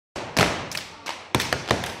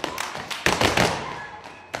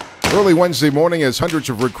Early Wednesday morning, as hundreds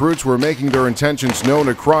of recruits were making their intentions known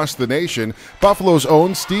across the nation, Buffalo's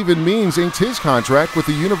own Stephen Means inked his contract with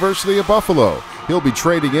the University of Buffalo. He'll be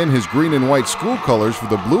trading in his green and white school colors for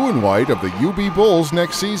the blue and white of the UB Bulls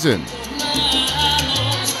next season.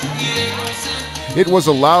 It was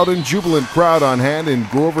a loud and jubilant crowd on hand in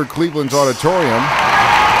Grover Cleveland's auditorium.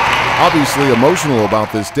 Obviously emotional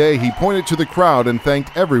about this day, he pointed to the crowd and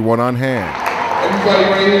thanked everyone on hand. Everybody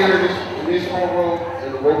right here in this front row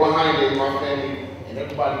and the row behind it, my family, and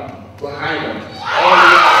everybody behind them.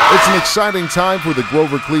 It's an exciting time for the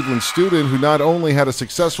Grover Cleveland student who not only had a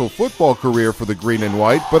successful football career for the green and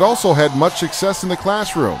white, but also had much success in the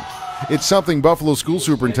classroom. It's something Buffalo School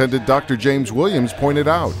Superintendent Dr. James Williams pointed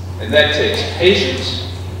out. And that takes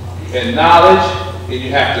patience and knowledge, and you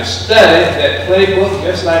have to study that playbook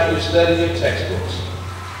just like you study your textbooks.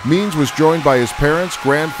 Means was joined by his parents,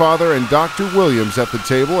 grandfather, and Dr. Williams at the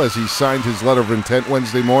table as he signed his letter of intent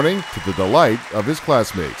Wednesday morning to the delight of his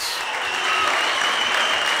classmates.